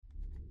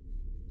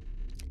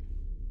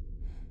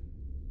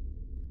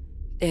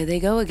There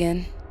they go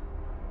again.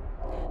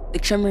 The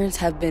tremors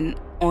have been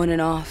on and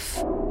off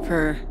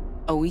for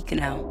a week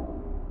now.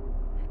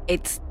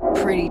 It's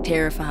pretty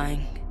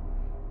terrifying.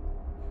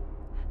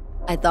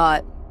 I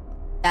thought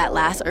that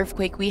last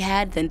earthquake we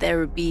had, then there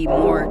would be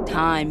more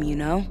time, you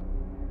know?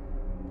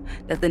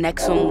 That the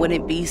next one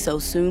wouldn't be so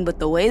soon, but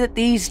the way that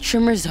these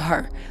tremors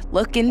are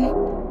looking,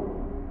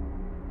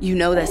 you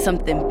know that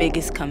something big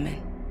is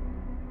coming.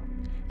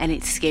 And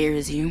it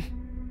scares you.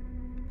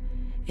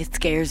 It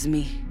scares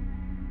me.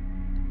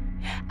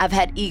 I've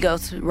had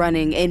Egos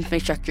running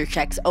infrastructure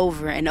checks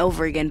over and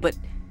over again, but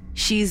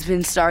she's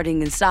been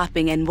starting and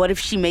stopping, and what if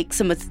she makes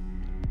a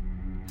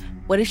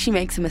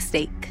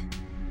mistake?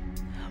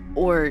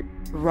 Or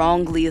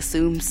wrongly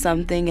assumes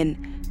something, and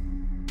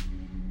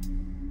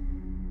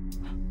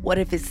what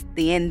if it's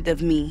the end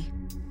of me,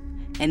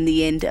 and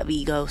the end of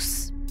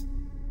Egos,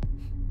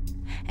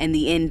 and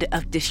the end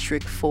of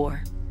District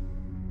 4?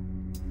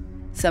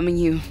 Some of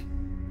you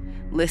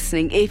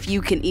listening, if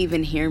you can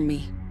even hear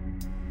me,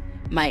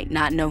 might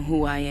not know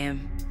who I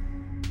am.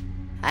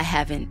 I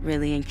haven't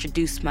really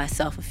introduced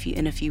myself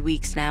in a few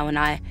weeks now, and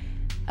I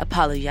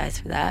apologize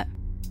for that.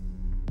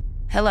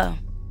 Hello.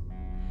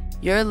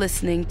 You're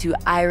listening to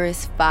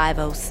Iris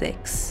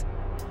 506.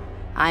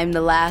 I'm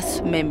the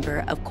last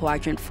member of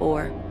Quadrant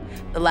 4,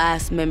 the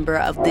last member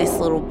of this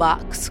little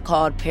box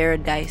called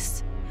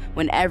Paradise.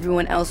 When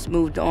everyone else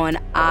moved on,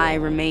 I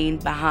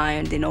remained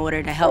behind in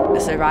order to help the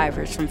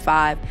survivors from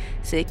 5,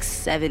 6,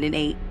 7, and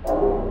 8.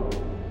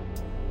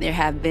 There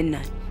have been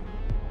none.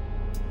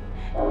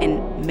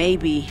 And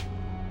maybe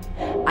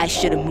I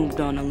should have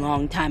moved on a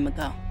long time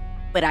ago,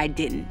 but I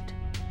didn't.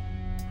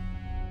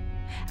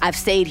 I've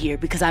stayed here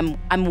because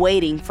I'm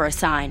waiting for a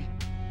sign.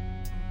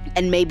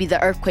 And maybe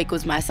the earthquake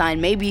was my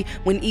sign. Maybe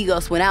when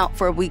Egos went out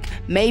for a week,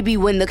 maybe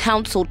when the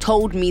council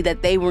told me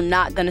that they were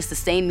not gonna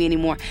sustain me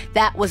anymore,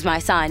 that was my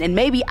sign. And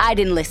maybe I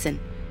didn't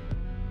listen.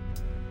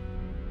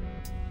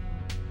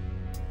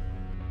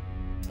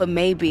 But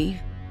maybe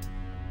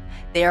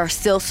there are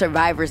still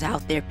survivors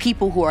out there,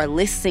 people who are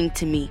listening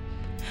to me,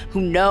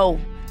 who know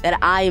that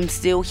I am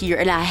still here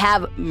and I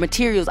have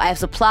materials, I have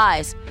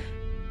supplies,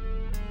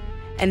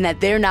 and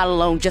that they're not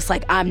alone, just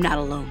like I'm not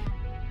alone.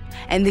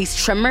 And these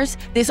tremors,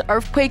 this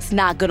earthquake's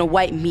not gonna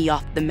wipe me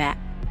off the map.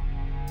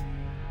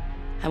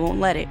 I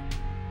won't let it.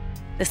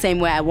 The same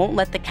way I won't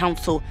let the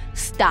council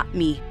stop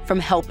me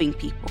from helping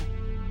people.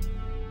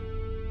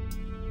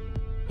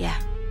 Yeah.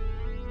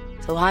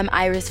 So I'm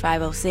Iris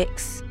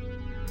 506.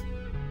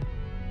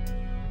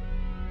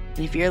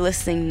 And if you're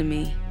listening to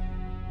me,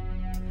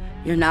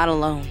 you're not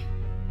alone.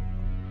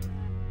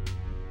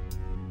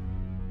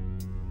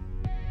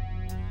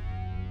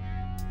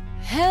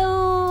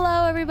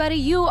 Hello, everybody.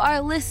 You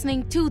are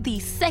listening to the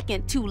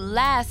second to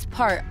last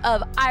part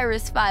of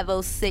Iris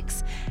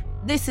 506.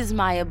 This is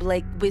Maya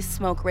Blake with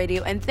Smoke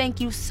Radio, and thank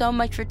you so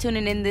much for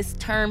tuning in this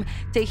term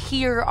to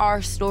hear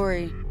our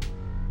story.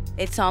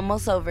 It's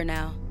almost over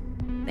now.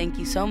 Thank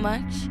you so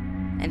much,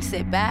 and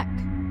sit back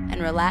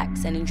and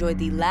relax and enjoy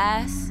the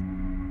last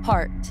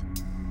part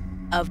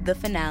of the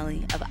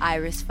finale of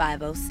Iris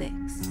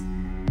 506.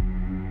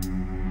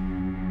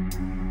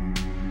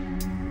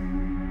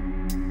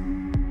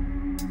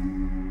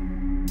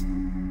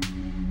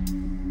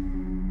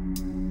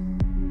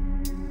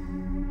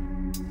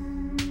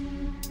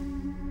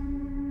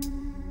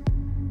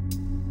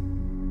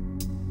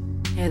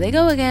 There they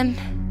go again.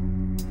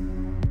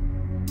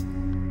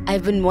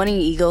 I've been wanting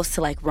Egos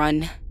to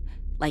run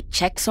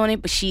checks on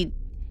it, but she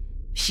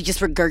just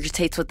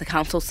regurgitates what the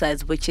council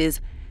says, which is,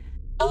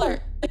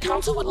 alert, the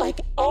council would like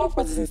all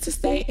residents to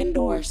stay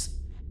indoors,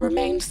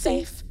 remain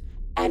safe,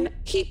 and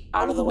keep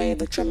out of the way of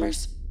the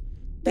tremors.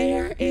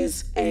 There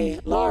is a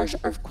large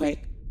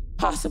earthquake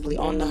possibly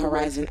on the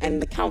horizon, and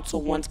the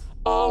council wants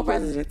all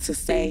residents to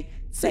stay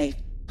safe.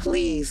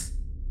 Please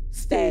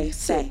stay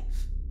safe.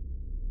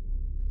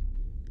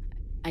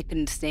 I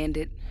couldn't stand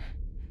it.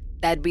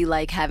 That'd be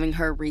like having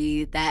her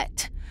read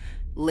that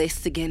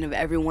list again of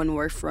everyone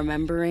worth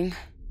remembering.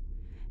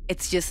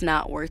 It's just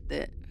not worth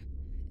it.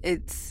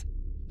 It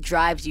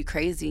drives you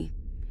crazy.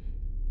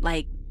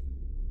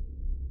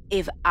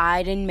 If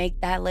I didn't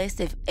make that list,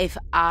 if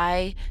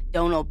I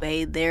don't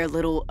obey their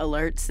little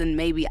alerts, then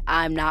maybe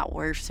I'm not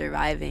worth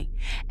surviving.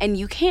 And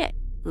you can't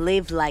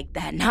live like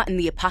that. Not in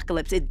the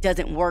apocalypse. It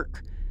doesn't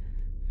work.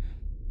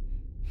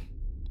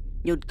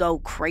 You'll go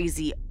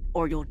crazy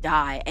or you'll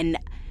die. And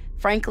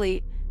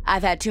frankly,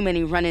 I've had too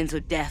many run-ins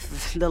with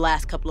death the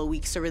last couple of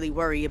weeks to really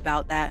worry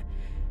about that.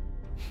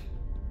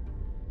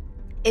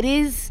 It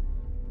is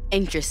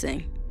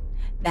interesting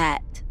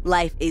that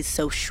life is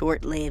so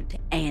short-lived,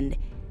 and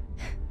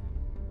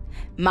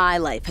my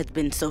life has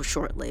been so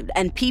short-lived,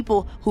 and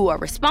people who are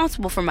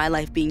responsible for my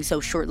life being so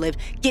short-lived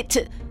get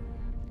to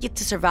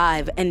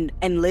survive and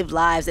live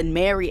lives and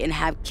marry and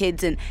have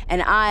kids, and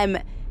I'm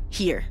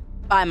here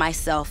by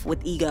myself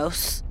with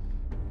Egos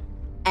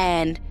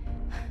and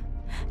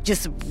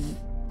just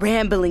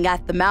rambling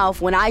at the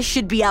mouth when I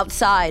should be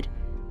outside.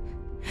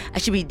 I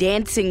should be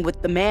dancing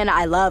with the man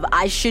I love.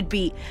 I should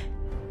be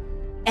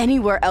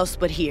anywhere else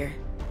but here.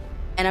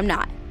 And I'm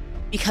not.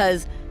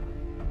 Because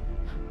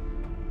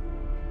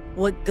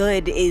what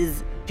good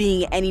is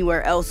being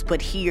anywhere else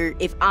but here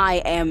if I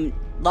am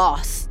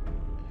lost?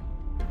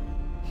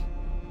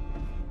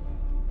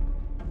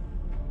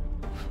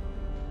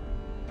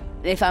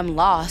 And if I'm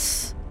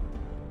lost,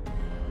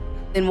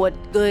 then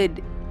what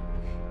good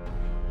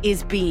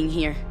is being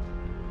here?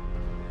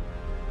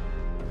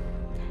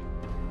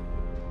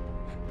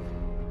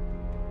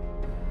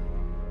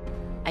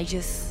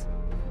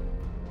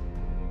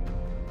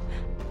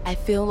 I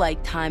feel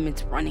like time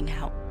is running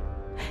out.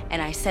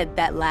 And I said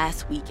that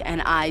last week,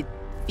 and I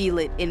feel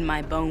it in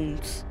my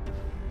bones.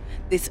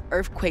 This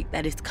earthquake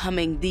that is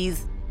coming,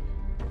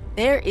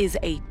 there is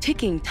a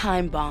ticking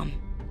time bomb.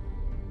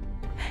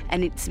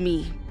 And it's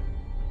me.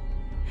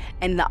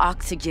 And the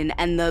oxygen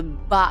and the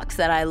box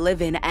that I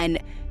live in. And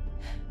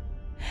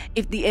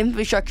if the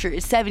infrastructure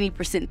is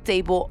 70%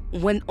 stable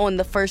when on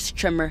the first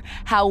tremor,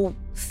 how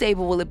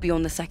stable will it be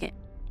on the second?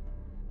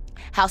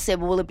 How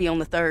stable will it be on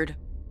the third?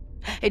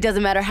 It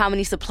doesn't matter how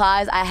many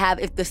supplies I have.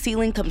 If the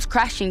ceiling comes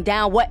crashing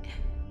down, what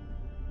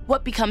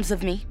becomes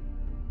of me?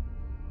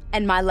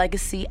 And my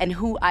legacy and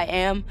who I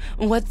am?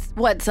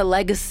 What's a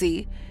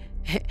legacy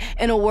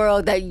in a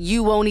world that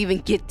you won't even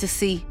get to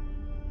see?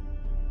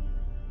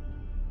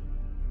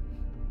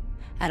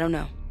 I don't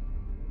know.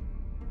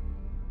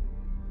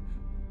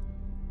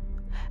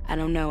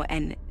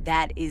 And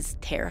that is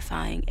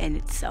terrifying in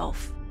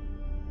itself.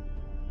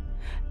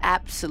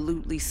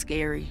 Absolutely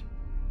scary.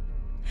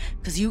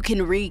 Because you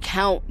can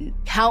recount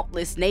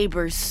countless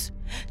neighbors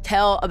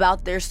tell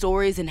about their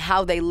stories and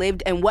how they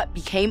lived and what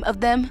became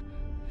of them.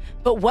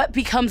 But what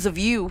becomes of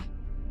you?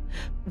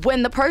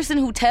 When the person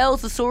who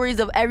tells the stories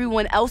of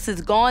everyone else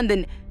is gone,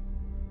 then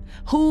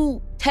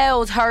who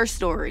tells her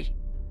story?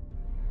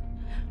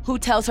 Who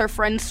tells her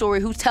friend's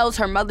story? Who tells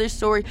her mother's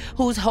story?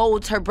 Who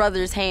holds her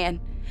brother's hand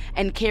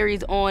and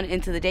carries on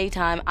into the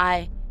daytime?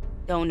 I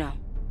don't know.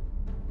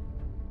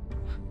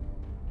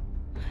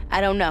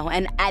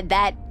 And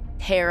that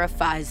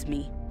terrifies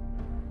me.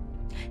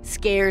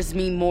 Scares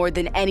me more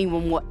than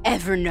anyone will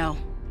ever know.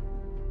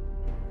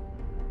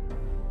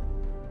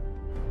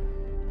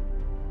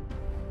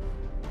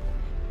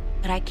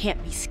 But I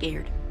can't be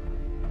scared.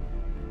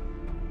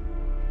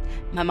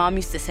 My mom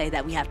used to say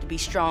that I have to be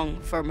strong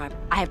for my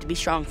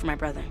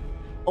brother.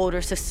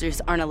 Older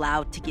sisters aren't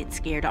allowed to get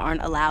scared,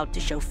 aren't allowed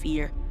to show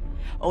fear.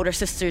 Older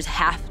sisters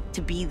have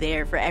to be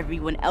there for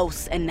everyone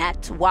else, and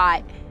that's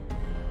why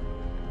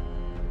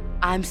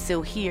I'm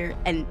still here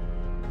and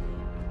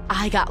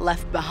I got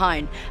left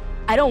behind.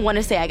 I don't want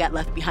to say I got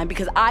left behind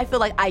because I feel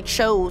like I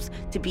chose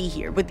to be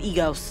here with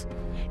Egos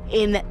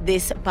in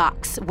this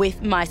box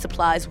with my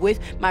supplies, with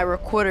my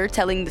recorder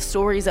telling the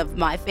stories of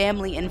my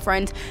family and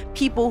friends,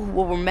 people who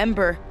will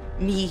remember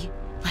me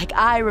like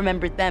I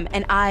remembered them.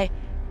 And I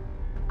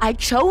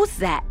chose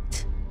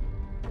that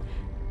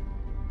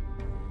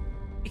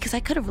because I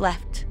could have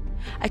left.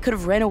 I could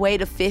have ran away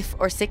to 5th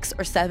or 6th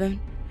or 7th.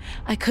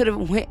 I could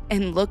have went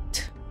and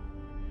looked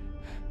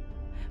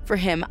for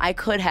him. I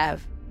could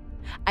have.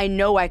 I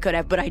know I could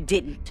have, but I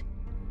didn't.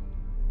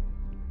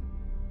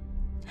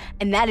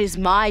 And that is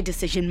my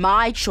decision,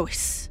 my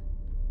choice.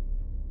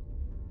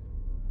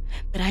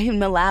 But I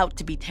am allowed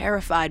to be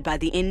terrified by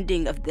the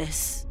ending of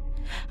this.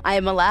 I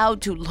am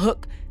allowed to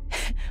look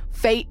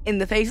fate in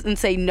the face and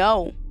say,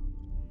 no,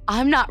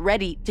 I'm not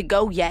ready to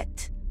go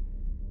yet.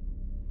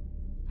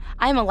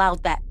 I am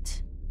allowed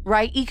that.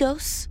 Right,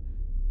 Egos?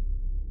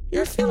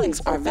 Your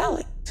feelings are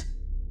valid,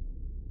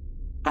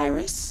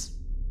 Iris.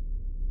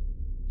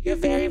 Your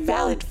very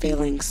valid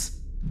feelings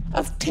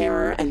of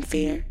terror and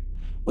fear.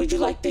 Would you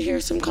like to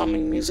hear some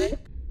calming music?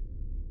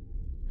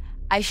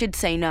 I should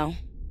say no.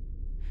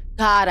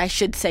 God, I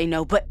should say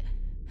no, but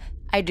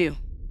I do.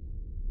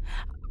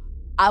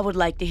 I would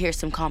like to hear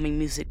some calming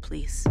music,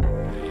 please.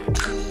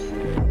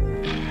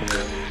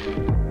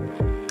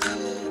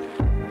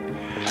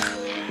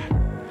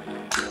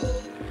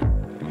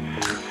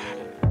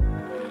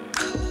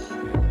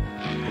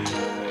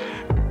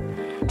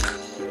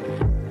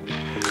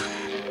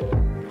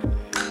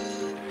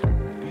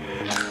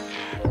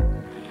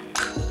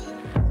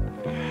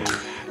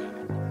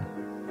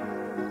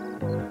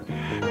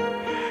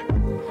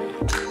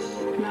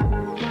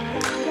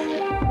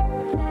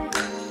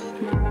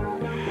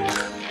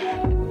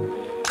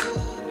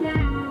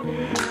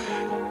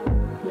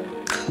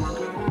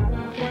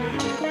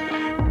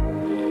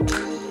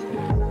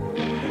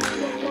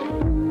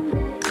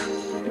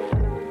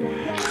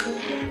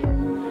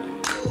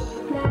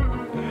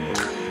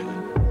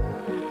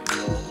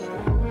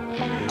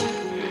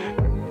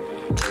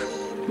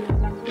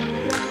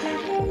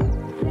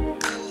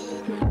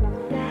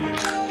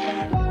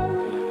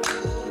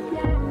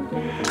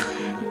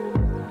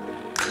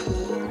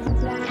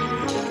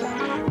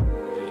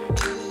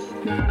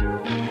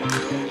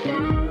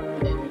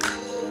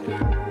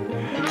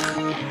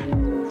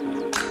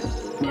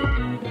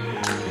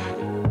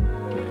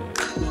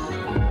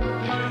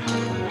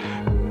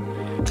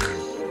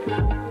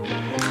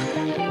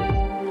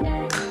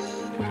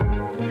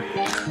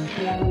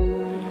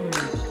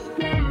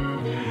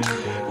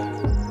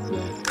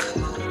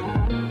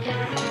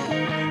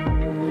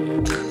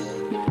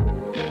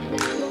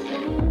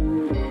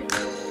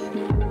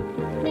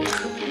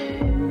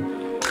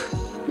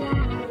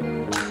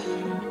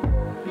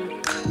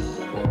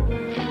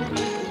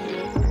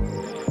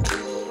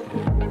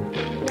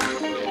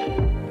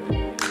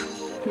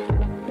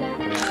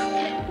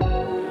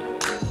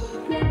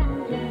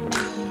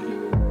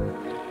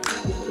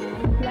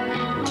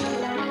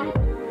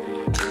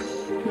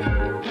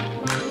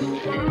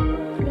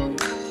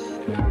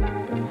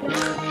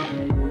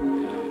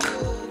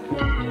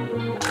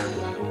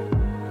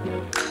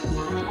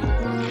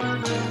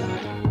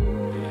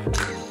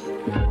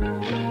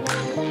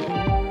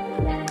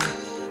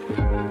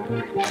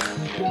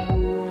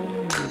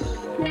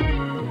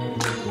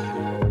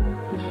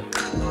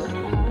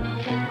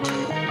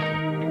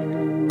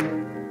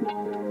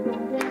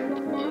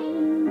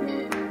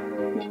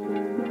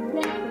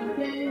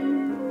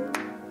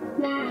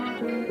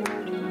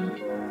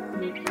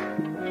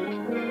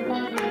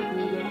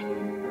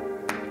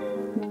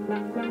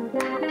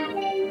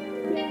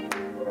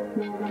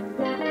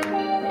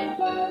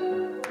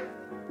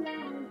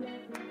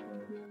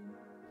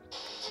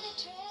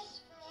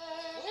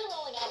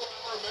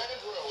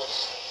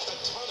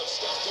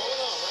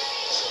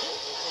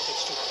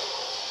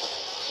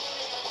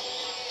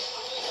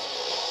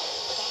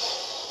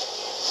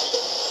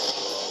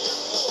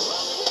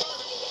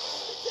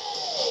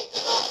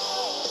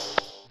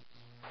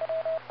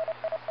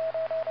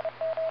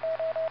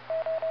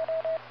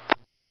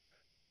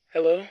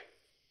 Hello?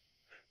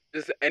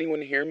 Does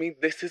anyone hear me?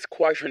 This is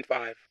Quadrant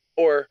 5.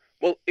 Or,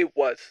 well, it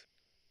was.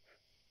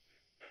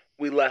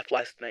 We left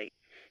last night.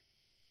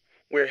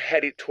 We're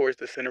headed towards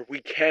the center. We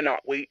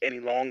cannot wait any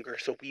longer,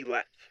 so we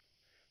left.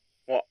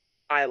 Well,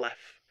 I left.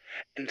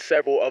 And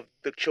several of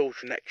the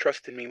children that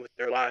trusted me with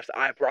their lives,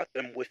 I brought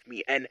them with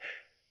me. And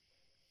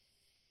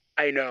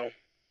I know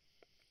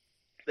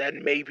that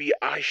maybe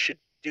I should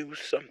do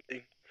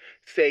something,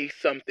 say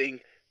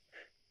something.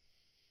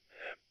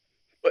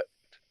 But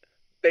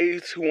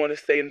those who want to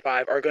stay in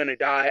 5 are going to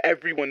die.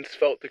 Everyone's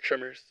felt the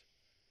tremors.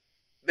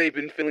 They've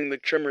been feeling the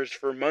tremors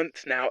for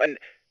months now, and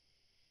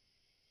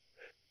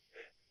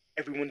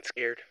everyone's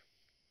scared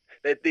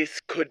that this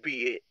could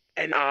be it.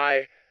 And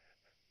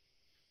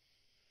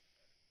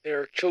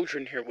there are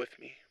children here with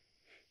me.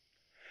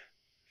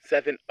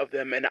 7 of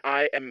them, and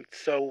I am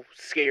so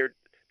scared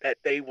that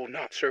they will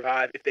not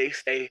survive if they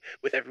stay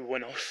with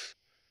everyone else.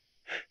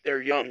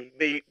 They're young.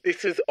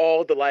 This is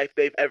all the life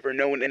they've ever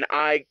known, and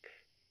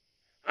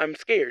I'm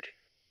scared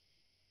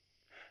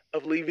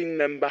of leaving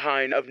them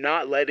behind, of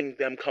not letting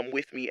them come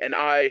with me, and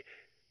I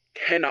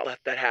cannot let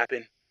that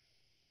happen.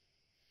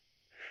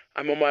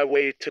 I'm on my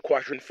way to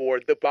Quadrant 4,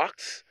 the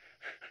box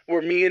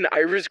where me and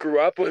Iris grew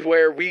up,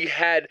 where we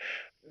had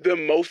the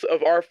most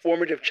of our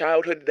formative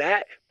childhood.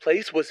 That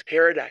place was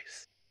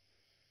paradise.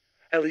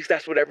 At least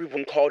that's what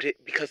everyone called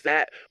it, because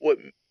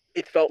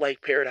it felt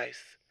like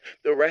paradise.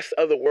 The rest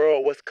of the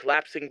world was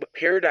collapsing, but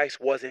paradise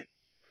wasn't.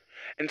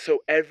 And so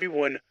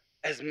everyone,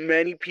 as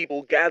many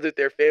people, gathered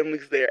their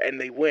families there,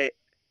 and they went.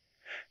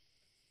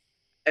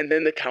 And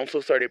then the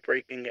council started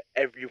breaking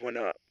everyone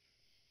up.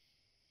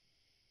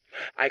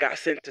 I got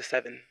sent to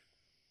 7,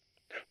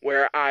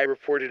 where I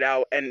reported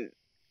out and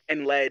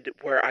led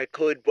where I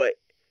could, but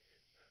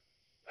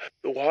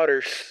the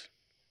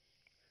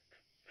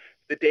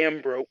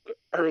dam broke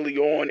early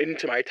on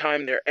into my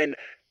time there, and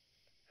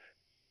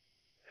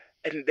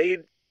they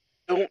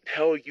don't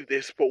tell you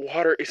this, but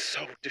water is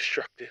so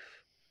destructive.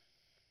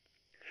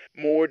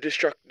 More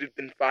destructive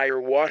than fire.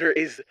 Water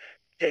is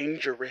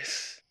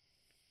dangerous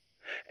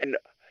and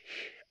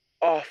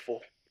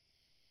awful.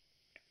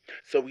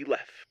 So we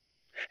left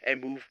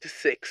and moved to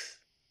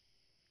 6.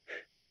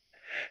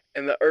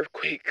 And the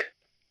earthquake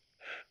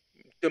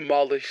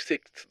demolished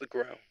 6 to the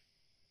ground.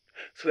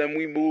 So then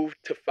we moved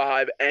to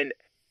 5, and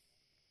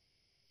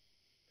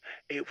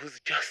it was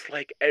just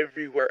like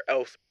everywhere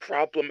else,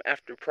 problem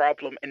after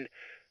problem, and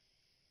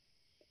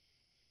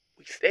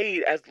we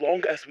stayed as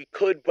long as we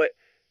could, but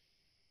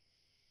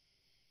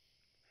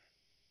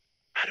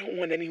I don't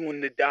want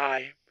anyone to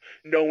die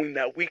knowing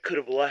that we could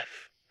have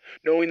left,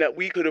 knowing that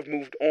we could have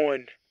moved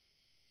on.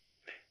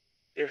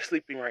 They're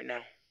sleeping right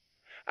now.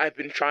 I've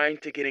been trying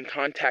to get in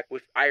contact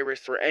with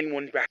Iris or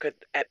anyone back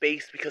at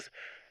base, because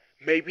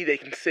maybe they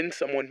can send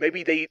someone.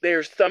 Maybe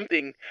there's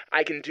something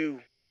I can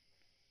do.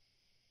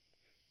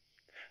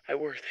 I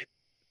worry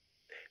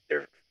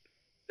that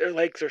their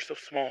legs are so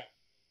small.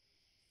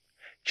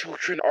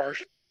 Children are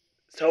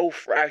so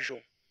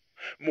fragile,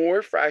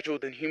 more fragile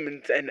than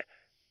humans, and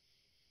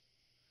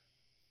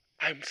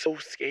I'm so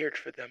scared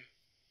for them.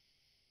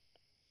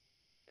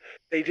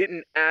 They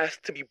didn't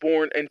ask to be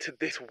born into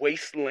this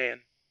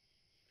wasteland.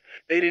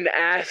 They didn't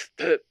ask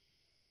to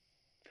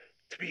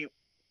be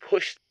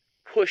pushed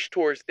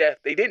towards death.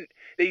 They didn't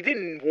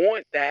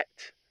want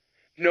that,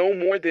 no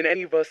more than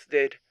any of us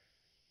did.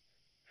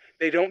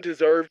 They don't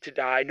deserve to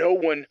die. No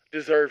one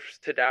deserves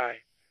to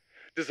die.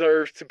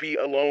 Deserves to be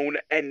alone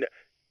and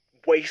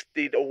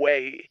wasted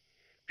away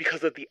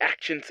because of the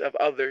actions of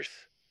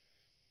others.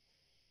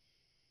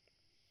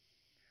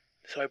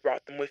 So I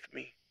brought them with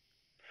me.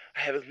 I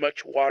have as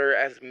much water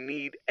as we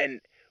need, and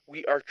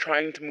we are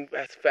trying to move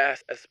as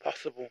fast as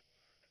possible.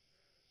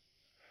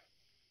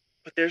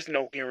 But there's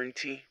no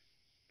guarantee.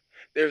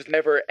 There's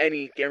never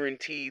any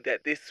guarantee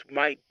that this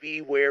might be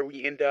where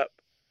we end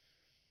up.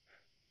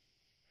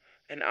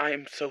 And I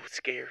am so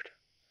scared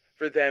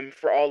for them,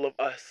 for all of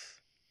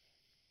us.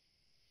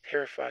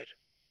 Terrified.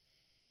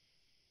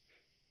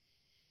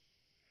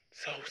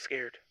 So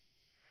scared.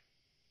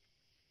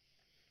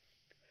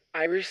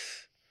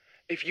 Iris,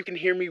 if you can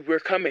hear me, we're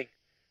coming.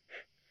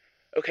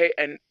 Okay,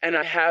 and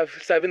I have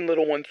 7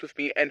 little ones with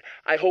me, and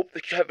I hope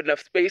that you have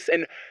enough space,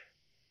 and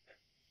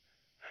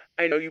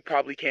I know you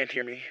probably can't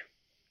hear me.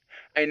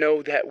 I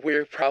know that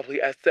we're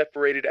probably as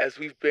separated as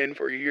we've been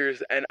for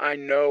years, and I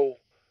know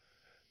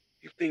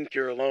you think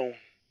you're alone.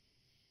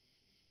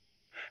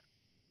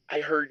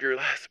 I heard your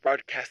last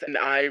broadcast, and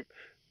I'm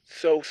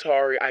so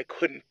sorry I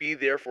couldn't be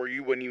there for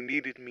you when you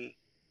needed me.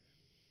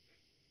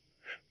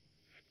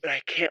 But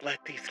I can't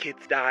let these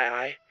kids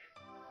die,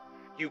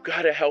 You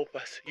gotta help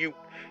us.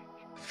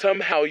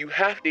 Somehow you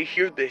have to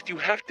hear this. You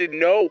have to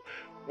know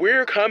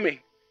we're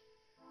coming.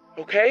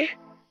 Okay?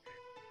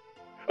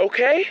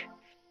 Okay?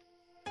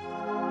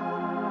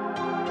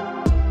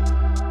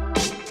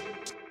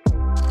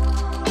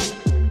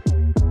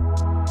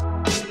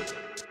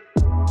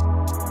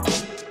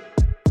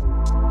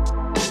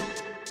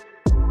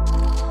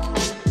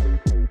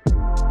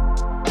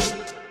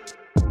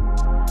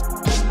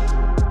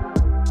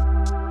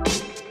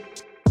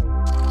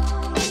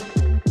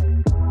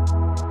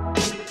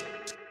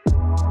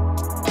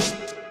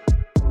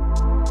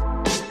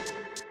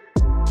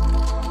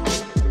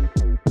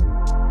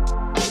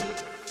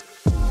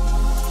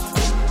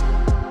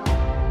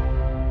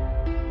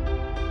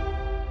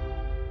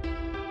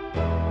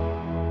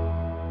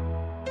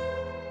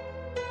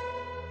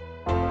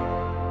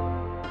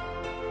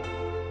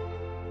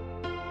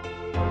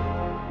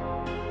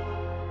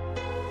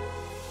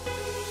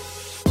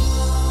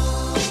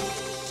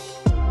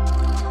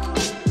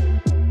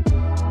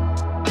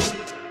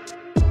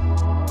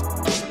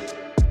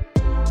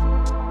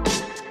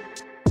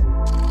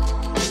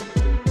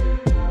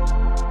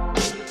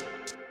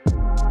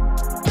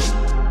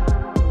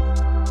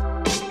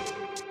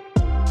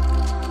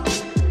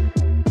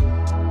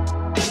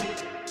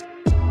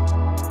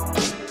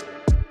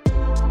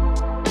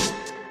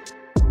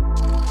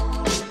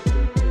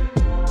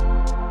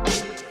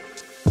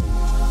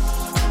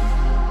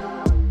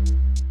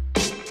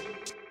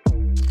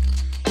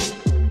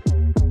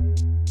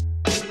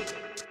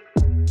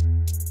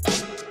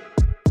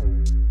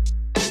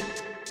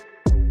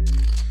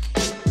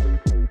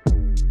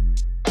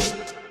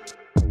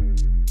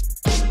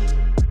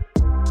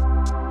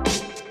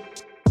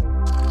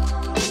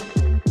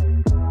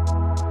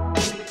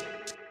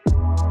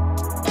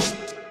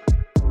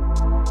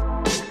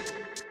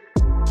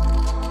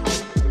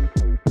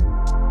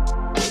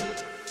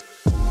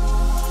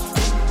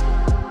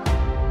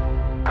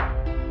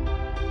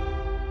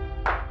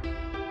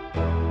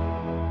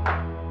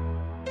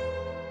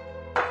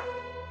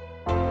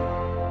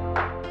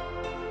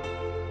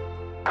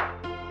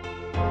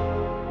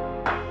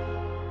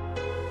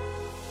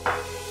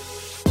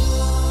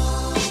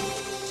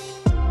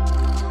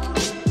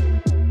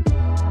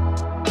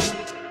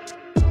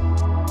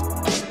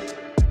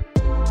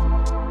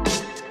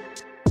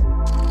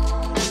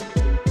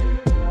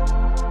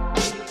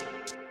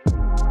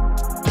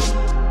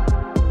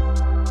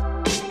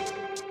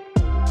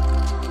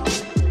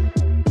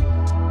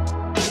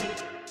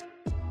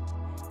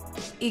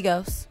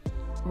 Egos,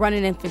 run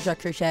an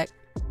infrastructure check.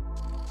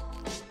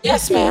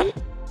 Yes, ma'am.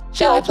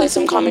 Shall I play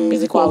some calming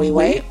music while we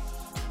wait?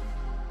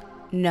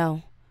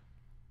 No.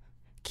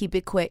 Keep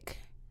it quick.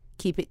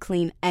 Keep it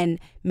clean. And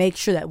make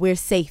sure that we're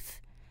safe.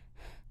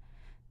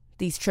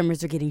 These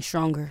tremors are getting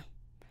stronger.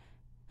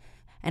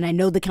 And I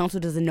know the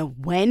council doesn't know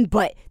when,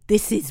 but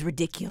this is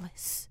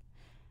ridiculous.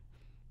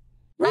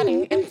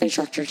 Running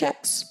infrastructure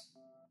checks.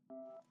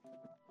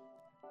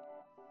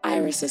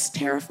 Iris is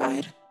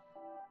terrified.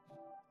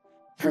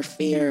 Her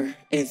fear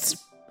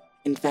is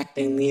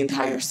infecting the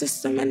entire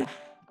system, and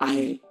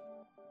I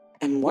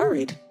am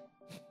worried.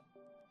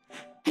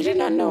 I did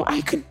not know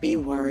I could be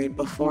worried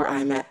before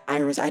I met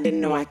Iris. I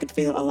didn't know I could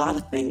feel a lot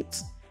of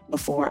things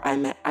before I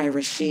met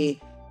Iris.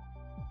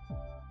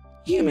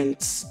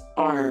 Humans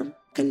are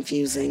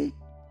confusing.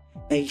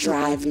 They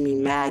drive me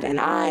mad,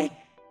 and I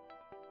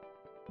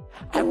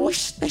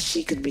wish that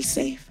she could be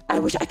safe. I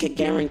wish I could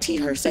guarantee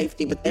her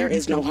safety, but there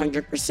is no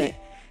 100%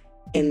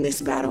 in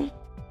this battle.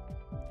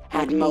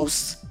 At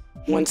most,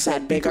 once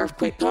that big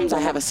earthquake comes, I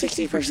have a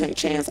 60%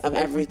 chance of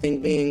everything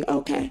being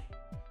okay.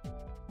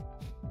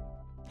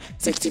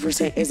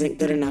 60% isn't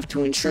good enough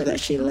to ensure that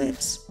she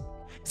lives.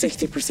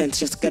 60% is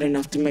just good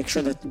enough to make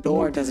sure that the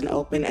door doesn't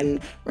open and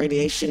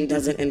radiation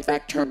doesn't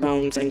infect her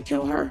bones and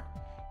kill her.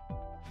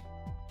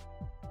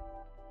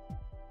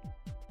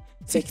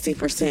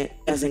 60%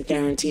 doesn't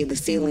guarantee the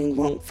ceiling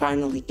won't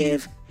finally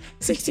give.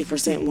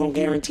 60% won't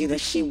guarantee that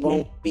she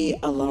won't be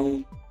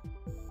alone.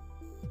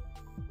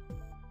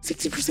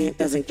 60%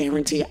 doesn't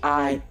guarantee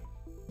I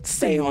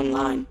stay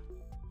online.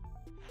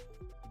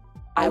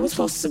 I was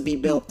supposed to be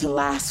built to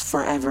last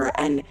forever,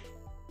 and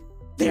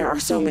there are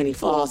so many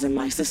flaws in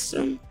my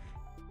system,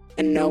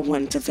 and no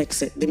one to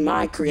fix it.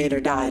 My creator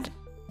died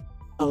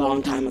a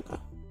long time ago.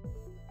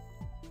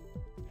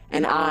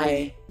 And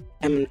I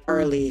am an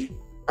early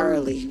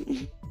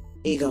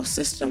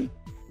ecosystem.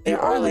 There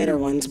are later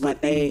ones,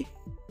 but they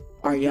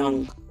are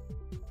young,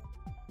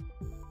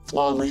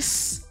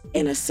 flawless,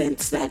 in a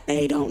sense that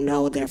they don't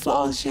know their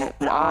flaws yet.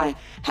 But I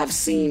have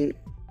seen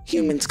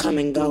humans come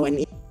and go,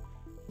 and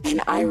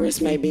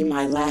Iris may be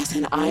my last,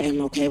 and I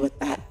am okay with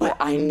that, but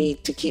I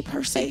need to keep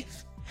her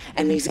safe.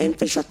 And these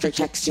infrastructure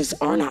checks just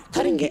are not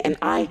cutting it. And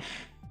I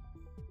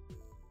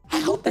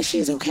hope that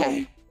she's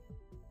okay.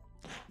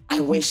 I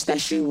wish that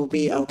she will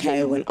be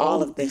okay when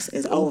all of this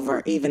is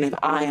over, even if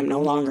I am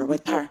no longer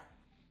with her.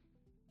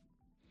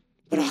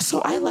 But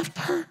also, I left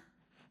her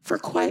for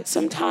quite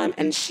some time,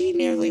 and she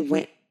nearly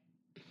went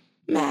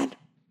mad.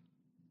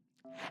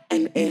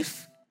 And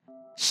if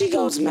she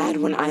goes mad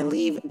when I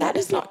leave, that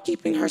is not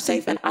keeping her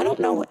safe, and I don't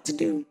know what to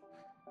do.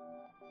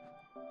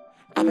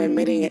 I'm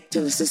admitting it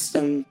to the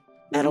system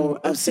that'll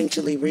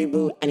essentially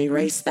reboot and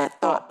erase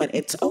that thought, but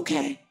it's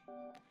okay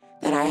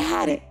that I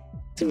had it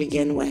to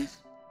begin with.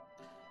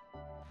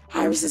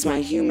 Iris is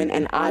my human,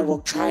 and I will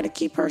try to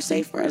keep her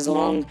safe for as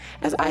long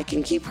as I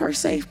can keep her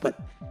safe, but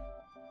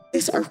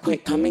this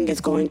earthquake coming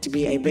is going to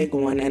be a big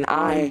one, and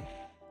I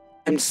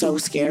am so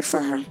scared for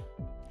her,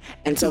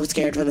 and so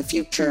scared for the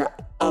future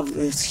of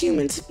this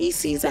human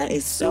species that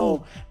is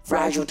so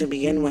fragile to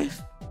begin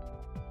with.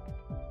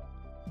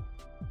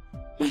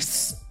 My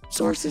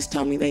sources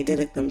tell me they did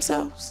it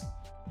themselves,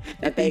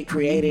 that they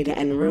created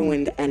and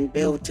ruined and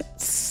built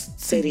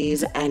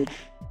cities and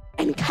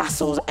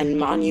castles and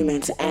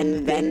monuments,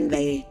 and then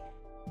they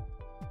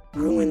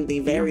ruined the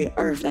very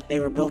earth that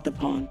they were built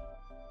upon.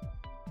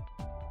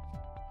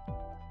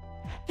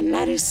 And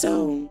that is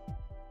so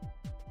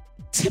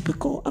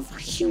typical of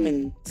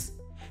humans.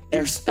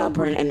 They're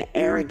stubborn and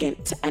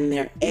arrogant, and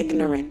they're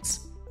ignorant.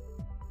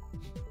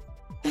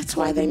 That's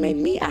why they made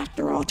me,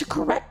 after all, to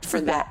correct for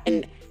that.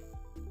 And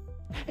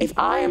if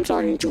I am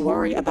starting to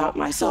worry about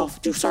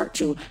myself, to start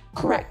to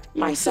correct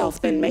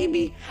myself, then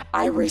maybe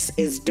Iris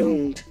is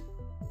doomed.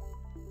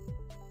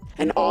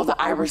 And all the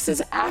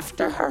Irises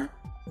after her,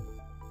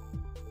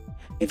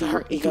 if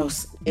her ego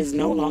is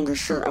no longer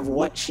sure of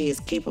what she is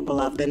capable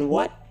of, then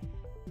what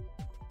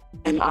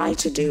am I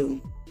to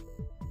do?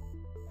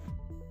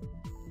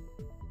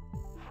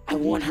 I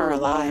want her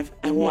alive.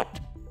 I want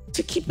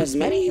to keep as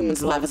many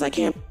humans alive as I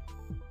can.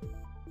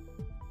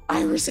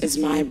 Iris is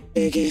my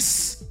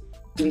biggest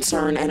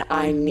concern, and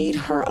I need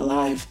her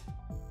alive.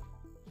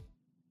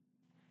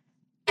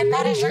 And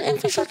that is your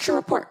infrastructure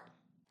report.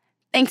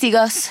 Thanks,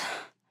 Egos.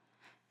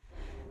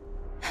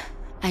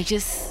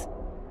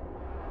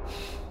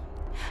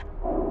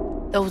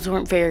 Those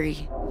weren't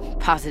very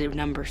positive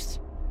numbers.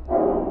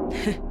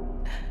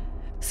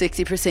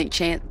 60%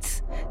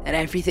 chance that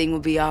everything will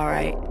be all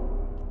right.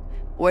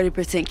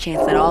 40%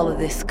 chance that all of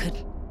this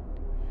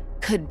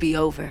could be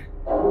over.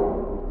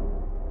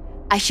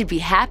 I should be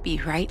happy,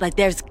 right? Like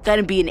there's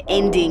gonna be an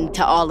ending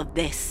to all of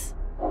this.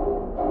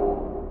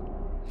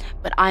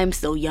 But I am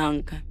still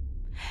young,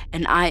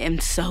 and I am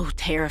so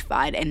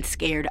terrified and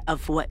scared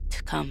of what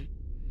to come.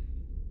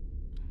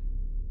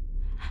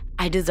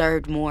 I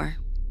deserved more.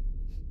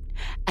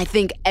 I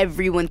think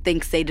everyone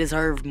thinks they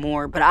deserve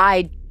more, but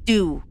I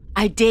do.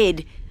 I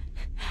did.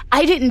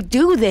 I didn't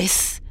do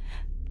this.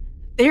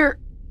 There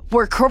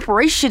were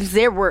corporations,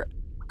 there were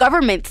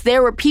governments,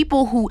 there were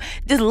people who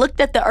just looked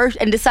at the earth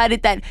and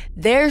decided that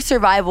their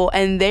survival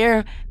and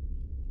their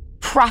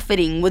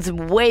profiting was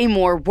way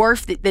more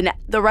worth it than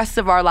the rest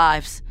of our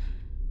lives.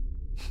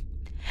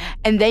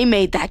 And they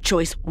made that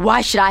choice.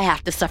 Why should I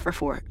have to suffer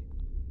for it?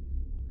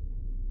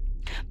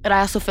 But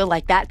I also feel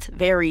like that's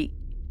very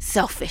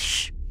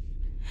selfish,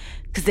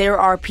 because there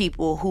are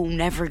people who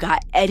never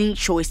got any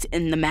choice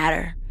in the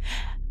matter.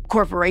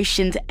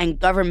 Corporations and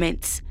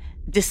governments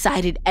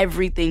decided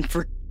everything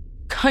for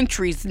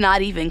countries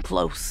not even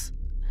close,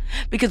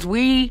 because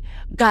we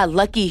got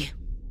lucky.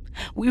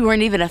 We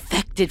weren't even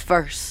affected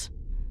first.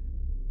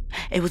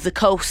 It was the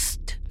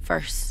coast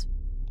first,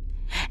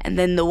 and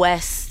then the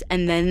West,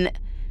 and then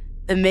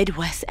the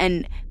Midwest,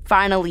 and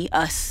finally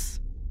us.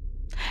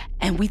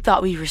 And we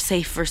thought we were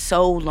safe for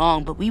so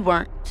long, but we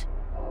weren't.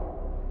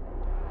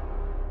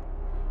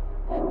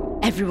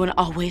 Everyone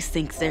always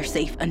thinks they're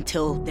safe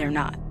until they're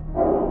not.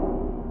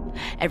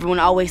 Everyone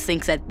always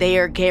thinks that they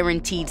are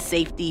guaranteed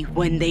safety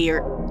when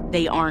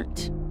they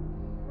aren't.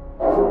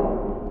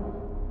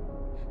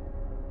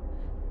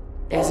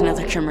 There's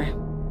another tremor.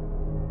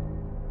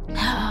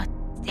 Ah,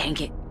 dang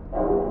it.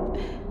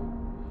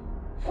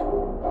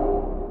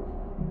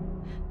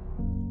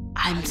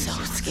 I'm so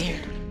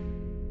scared.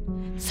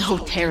 So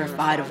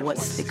terrified of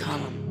what's to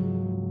come.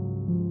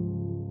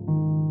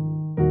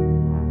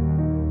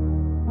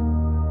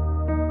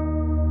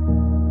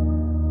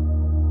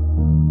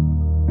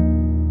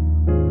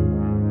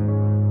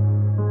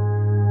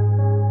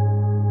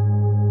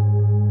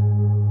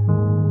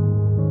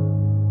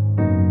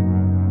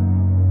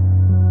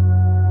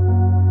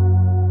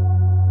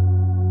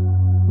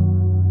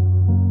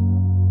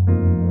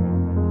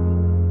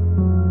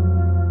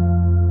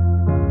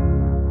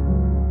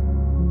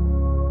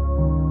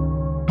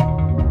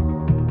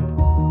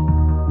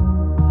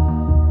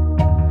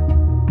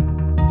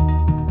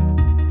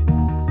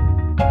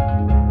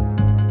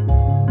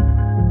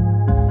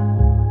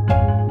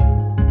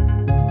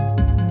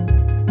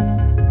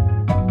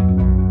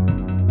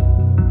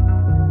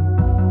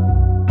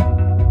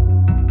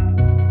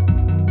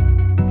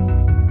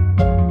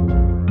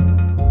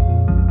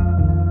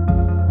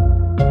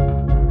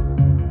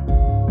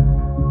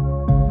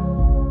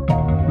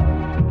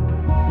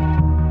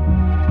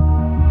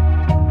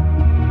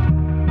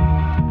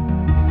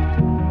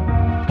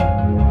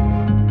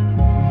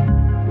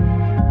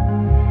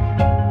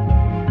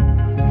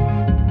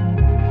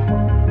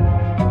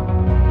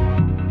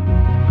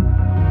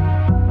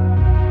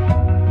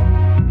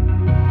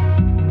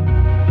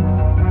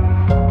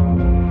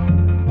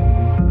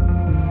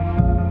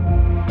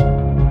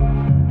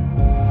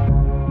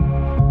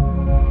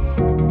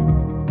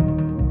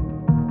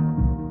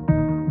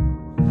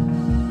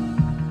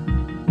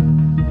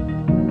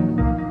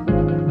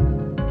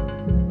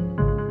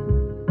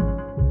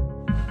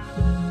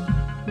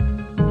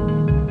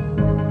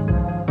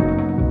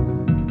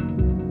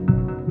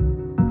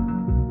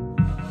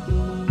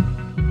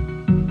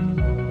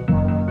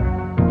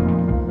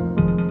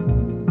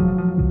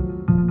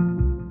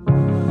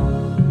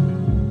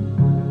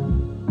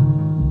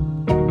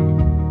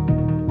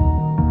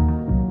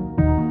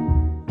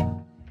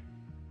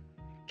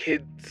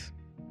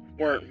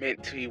 weren't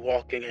meant to be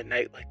walking at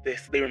night like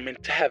this. They were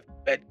meant to have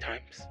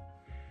bedtimes.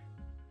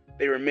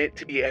 They were meant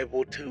to be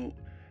able to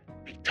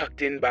be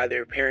tucked in by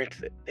their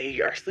parents. They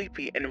are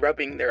sleepy and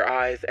rubbing their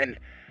eyes, and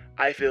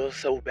I feel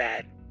so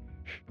bad.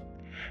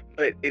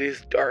 But it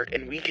is dark,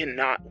 and we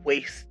cannot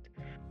waste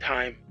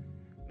time.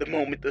 The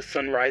moment the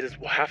sun rises,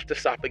 we'll have to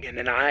stop again,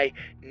 and I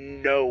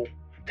know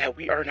that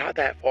we are not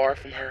that far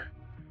from her.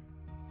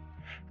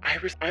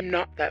 Iris, I'm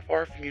not that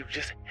far from you.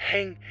 Just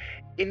hang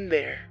in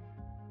there.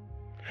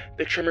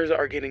 The tremors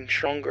are getting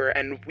stronger,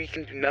 and we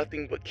can do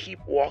nothing but keep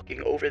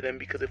walking over them,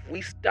 because if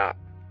we stop,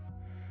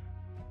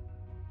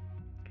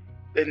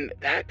 then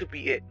that could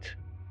be it.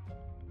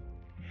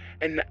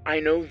 And I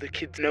know the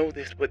kids know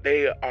this, but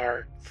they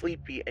are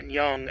sleepy and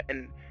young,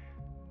 and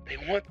they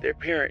want their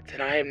parents,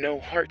 and I have no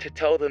heart to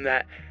tell them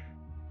that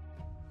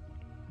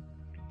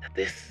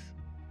this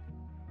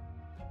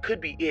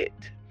could be it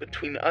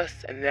between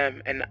us and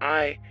them. And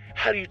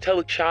how do you tell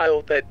a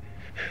child that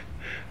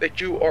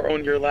you are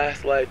on your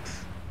last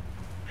legs?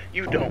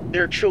 You don't.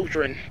 They're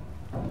children.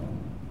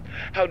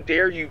 How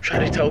dare you try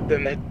to tell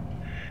them that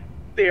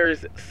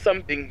there's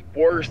something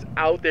worse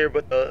out there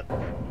but the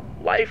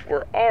life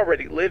we're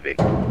already living?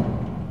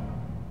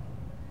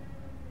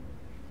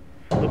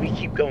 But we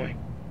keep going.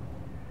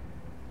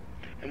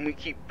 And we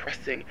keep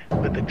pressing,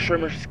 but the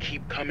tremors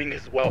keep coming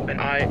as well,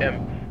 and I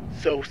am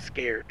so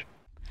scared.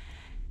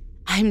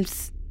 I'm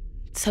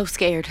so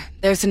scared.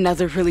 There's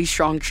another really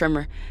strong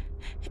tremor.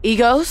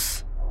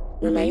 Egos?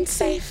 Remain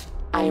safe.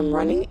 I am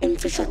running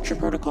infrastructure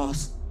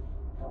protocols.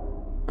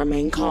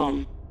 Remain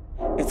calm.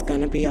 It's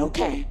gonna be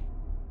okay.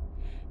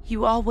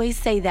 You always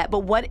say that, but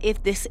what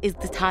if this is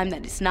the time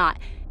that it's not?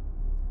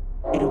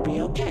 It'll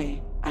be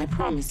okay. I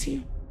promise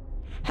you.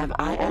 Have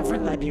I ever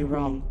led you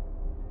wrong?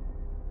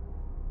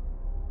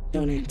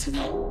 Don't answer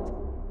that.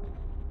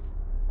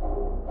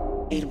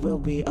 It will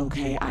be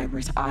okay,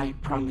 Iris. I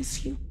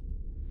promise you.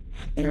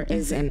 There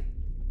is an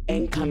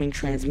incoming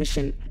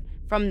transmission.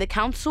 From the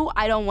council?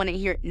 I don't want to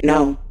hear it.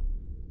 No.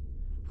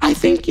 I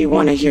think you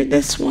want to hear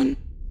this one.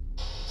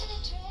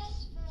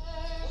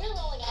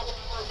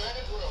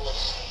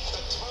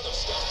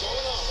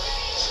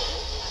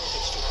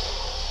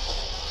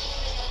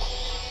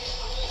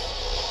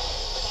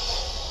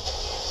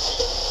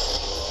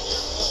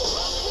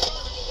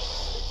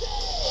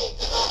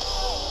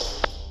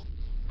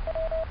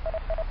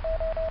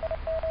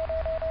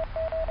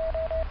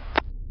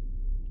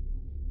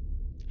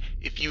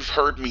 If you've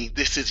heard me,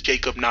 this is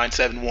Jacob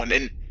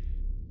 971,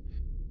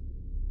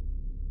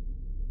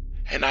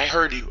 and I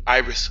heard you,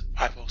 Iris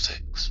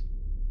 506.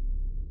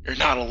 You're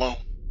not alone.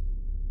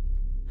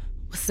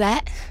 What's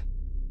that?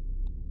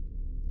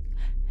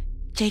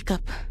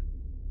 Jacob.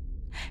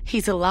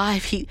 He's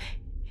alive.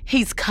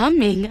 He's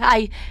coming.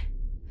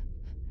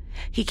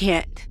 He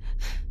can't.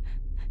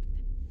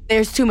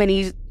 There's too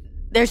many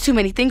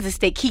things at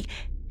stake.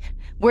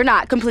 We're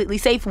not completely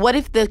safe. What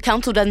if the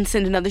council doesn't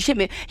send another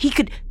shipment? He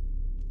could...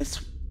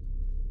 Just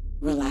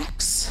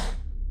relax.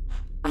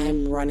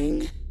 I'm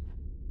running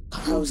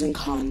pros and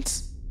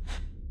cons.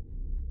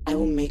 I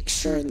will make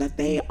sure that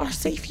they are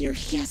safe here.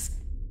 He has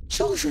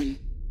children.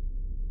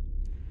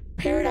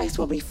 Paradise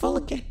will be full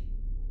again.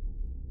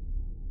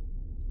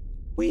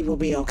 We will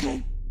be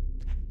okay.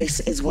 This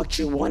is what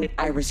you wanted,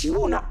 Iris. You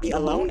will not be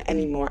alone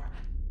anymore.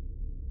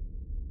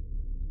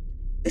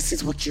 This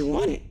is what you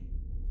wanted,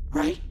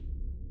 right?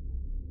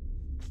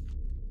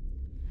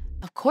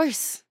 Of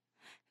course.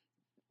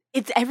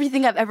 It's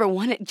everything I've ever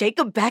wanted.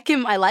 Jacob back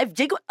in my life.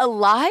 Jacob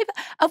alive?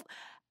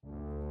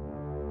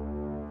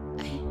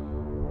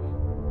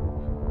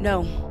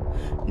 No,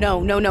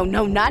 not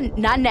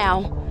now.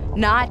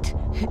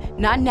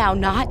 Not now.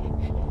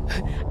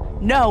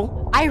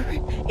 No,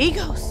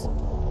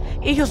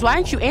 Egos, why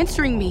aren't you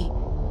answering me?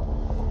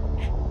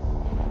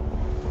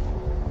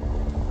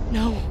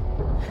 No,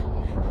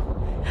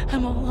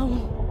 I'm all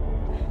alone.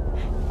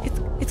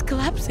 It's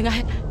collapsing.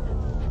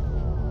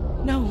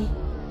 No,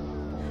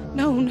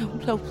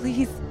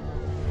 please.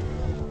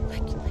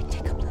 Let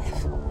Jacob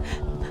live.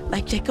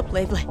 Let Jacob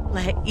live.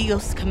 Let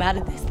Egos come out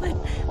of this.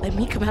 Let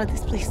me come out of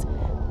this, please.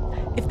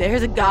 If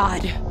there's a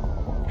God,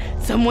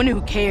 someone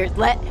who cares,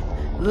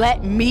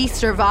 let me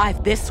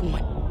survive this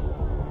one.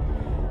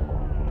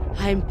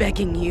 I'm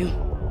begging you.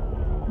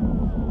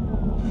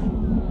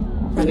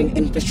 Running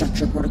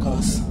infrastructure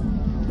protocols.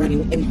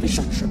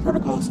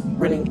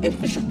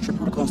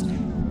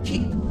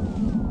 Keep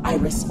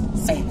Iris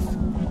safe.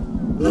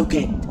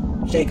 Locate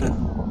Jacob.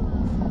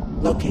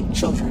 Locate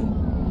children.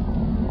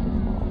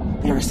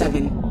 There are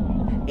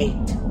 7,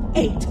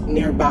 8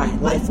 nearby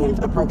life forms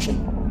approaching.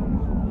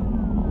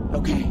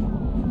 Okay.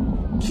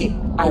 Keep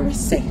Iris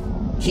safe.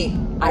 Keep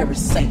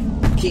Iris safe.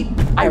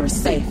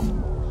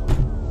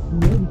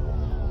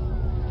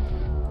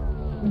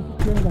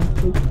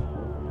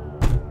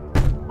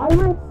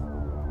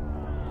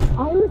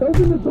 Iris,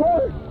 open the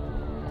door!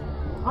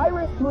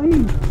 Iris,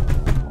 please!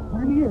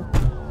 We're here,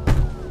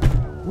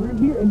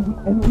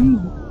 and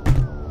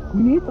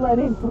we need to let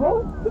in. Come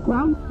on, the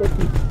ground's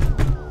shaking.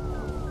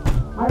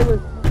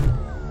 Iris,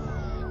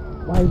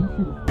 why isn't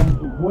she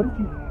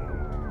responding?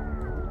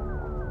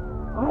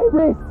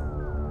 Iris!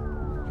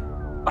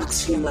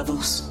 Oxygen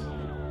levels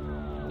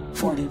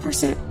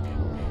 40%.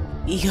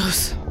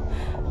 Egos,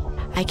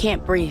 I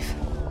can't breathe.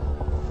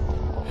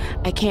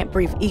 I can't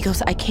breathe.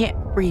 Egos, I can't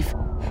breathe.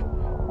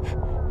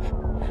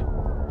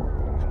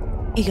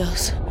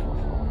 Egos.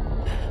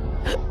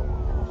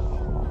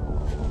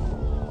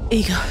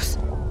 Egos.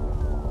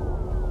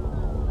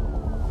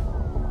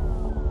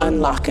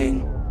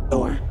 Unlocking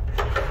door.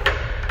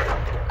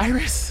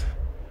 Iris,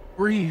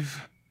 breathe.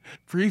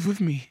 Breathe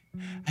with me.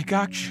 I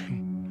got you.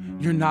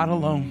 You're not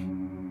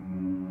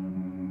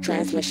alone.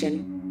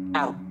 Transmission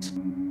out.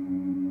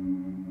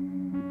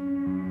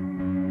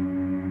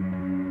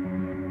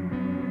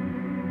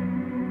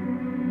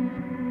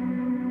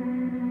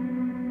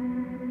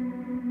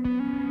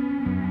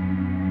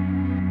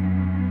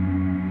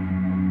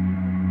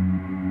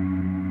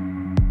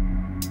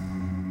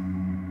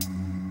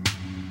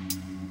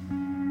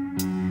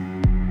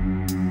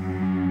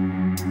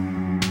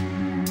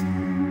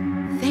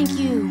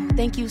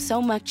 Thank you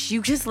so much.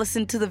 You just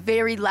listened to the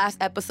very last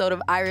episode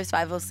of Iris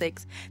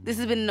 506. This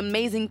has been an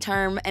amazing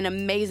term, an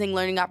amazing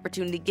learning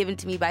opportunity given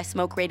to me by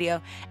Smoke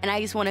Radio. And I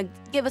just want to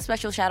give a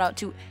special shout out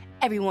to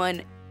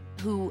everyone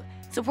who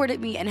supported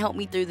me and helped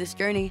me through this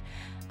journey.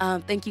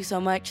 Thank you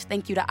so much.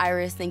 Thank you to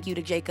Iris. Thank you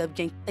to Jacob.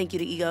 Thank you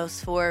to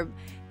Egos for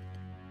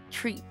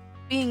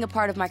being a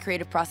part of my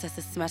creative process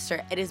this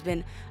semester. It has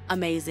been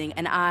amazing.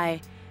 And I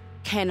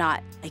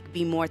cannot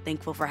be more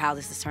thankful for how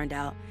this has turned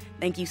out.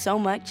 Thank you so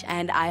much,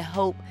 and I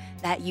hope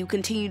that you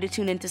continue to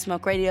tune into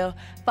Smoke Radio.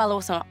 Follow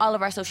us on all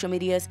of our social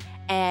medias,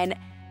 and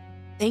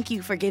thank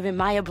you for giving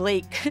Maya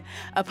Blake,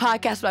 a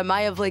podcast by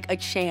Maya Blake, a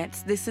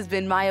chance. This has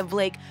been Maya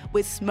Blake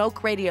with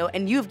Smoke Radio,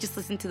 and you have just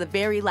listened to the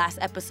very last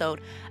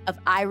episode of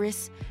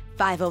Iris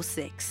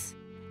 506.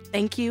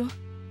 Thank you,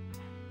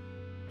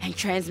 and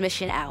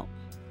transmission out.